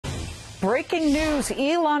Breaking news,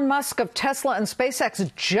 Elon Musk of Tesla and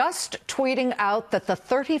SpaceX just tweeting out that the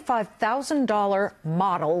 $35,000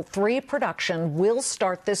 Model 3 production will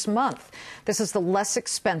start this month. This is the less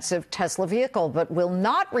expensive Tesla vehicle, but will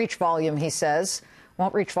not reach volume, he says.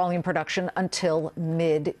 Won't reach volume production until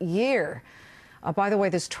mid-year. By the way,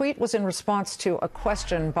 this tweet was in response to a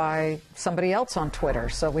question by somebody else on Twitter,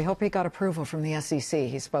 so we hope he got approval from the SEC.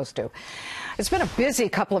 He's supposed to. It's been a busy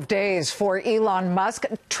couple of days for Elon Musk.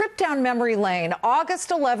 Trip down memory lane, August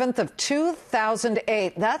 11th of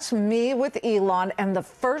 2008. That's me with Elon and the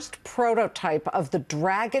first prototype of the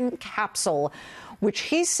Dragon capsule, which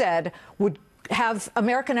he said would have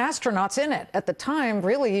American astronauts in it. At the time,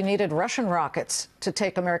 really, you needed Russian rockets to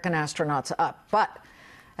take American astronauts up. But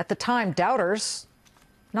at the time, doubters,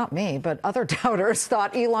 not me, but other doubters,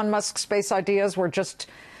 thought Elon Musk's space ideas were just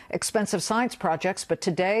expensive science projects. But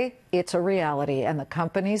today, it's a reality. And the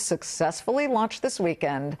company successfully launched this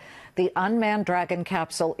weekend the unmanned Dragon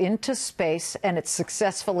capsule into space, and it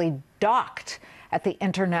successfully docked at the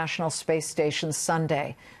International Space Station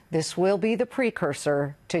Sunday. This will be the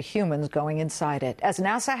precursor to humans going inside it. As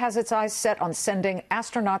NASA has its eyes set on sending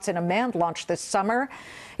astronauts in a manned launch this summer,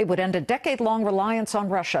 it would end a decade-long reliance on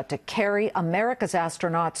Russia to carry America's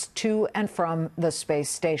astronauts to and from the space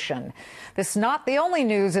station. This is not the only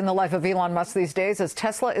news in the life of Elon Musk these days, as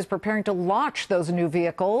Tesla is preparing to launch those new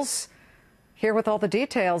vehicles. Here with all the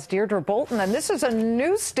details, Deirdre, Bolton. And this is a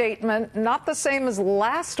new statement, not the same as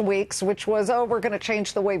last week's, which was, oh, we're going to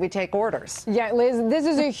change the way we take orders. Yeah, Liz, this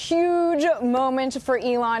is a huge moment for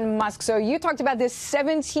Elon Musk. So you talked about this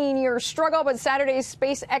 17-year struggle, but Saturday's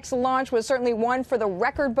SpaceX launch was certainly one for the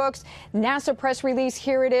record books. NASA press release,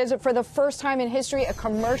 here it is. For the first time in history, a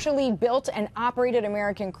commercially built and operated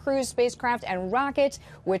American cruise spacecraft and rocket,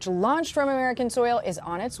 which launched from American soil, is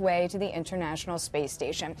on its way to the International Space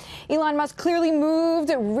Station. Elon Musk clearly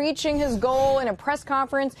moved, reaching his goal in a press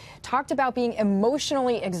conference, talked about being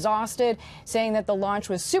emotionally exhausted, saying that the launch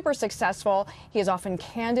was super successful. He is often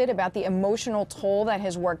candid about the emotional toll that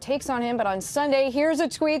his work takes on him. But on Sunday, here's a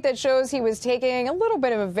tweet that shows he was taking a little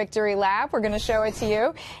bit of a victory lap. We're going to show it to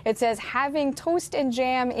you. It says, having toast and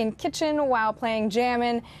jam in kitchen while playing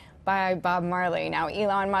Jammin' by Bob Marley. Now,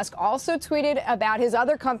 Elon Musk also tweeted about his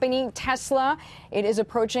other company, Tesla. It is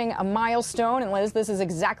approaching a milestone. And Liz, this is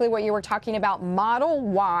exactly what you were talking about. Model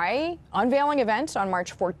Y unveiling event on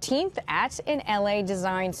March 14th at an LA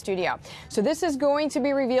design studio. So this is going to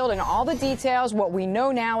be revealed in all the details. What we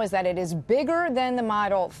know now is that it is bigger than the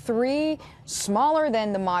Model 3, smaller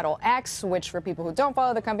than the Model X, which for people who don't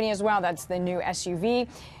follow the company as well, that's the new SUV.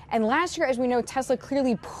 And last year, as we know, Tesla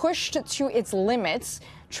clearly pushed to its limits,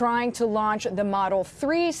 trying to launch the Model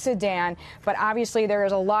 3 sedan. But obviously, there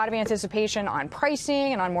is a lot of anticipation on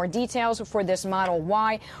pricing and on more details for this Model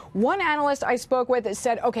Y. One analyst I spoke with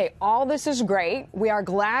said, OK, all this is great. We are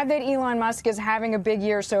glad that Elon Musk is having a big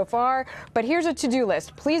year so far. But here's a to-do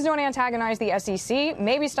list. Please don't antagonize the SEC.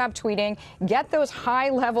 Maybe stop tweeting. Get those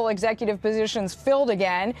high-level executive positions filled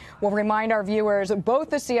again. We'll remind our viewers, both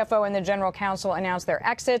the CFO and the general counsel announced their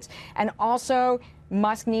exits. And also,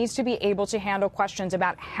 Musk needs to be able to handle questions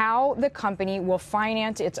about how the company will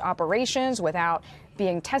finance its operations without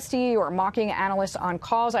being testy or mocking analysts on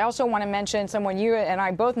calls. I also want to mention someone you and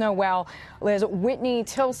I both know well, Liz. Whitney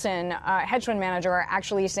Tilson, hedge fund manager,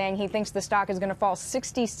 actually saying he thinks the stock is going to fall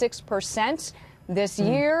 66% this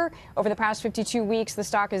year. Over the past 52 weeks, the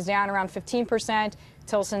stock is down around 15%.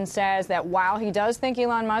 Tilson says that while he does think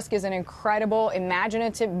Elon Musk is an incredible,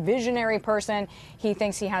 imaginative, visionary person, he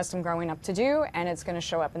thinks he has some growing up to do, and it's going to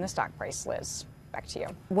show up in the stock price. Liz, back to you.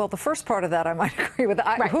 Well, the first part of that I might agree with.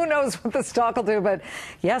 Right. Who knows what the stock will do, but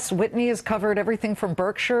yes, Whitney has covered everything from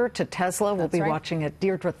Berkshire to Tesla. We'll be watching it.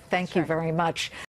 Deirdre, thank you very much.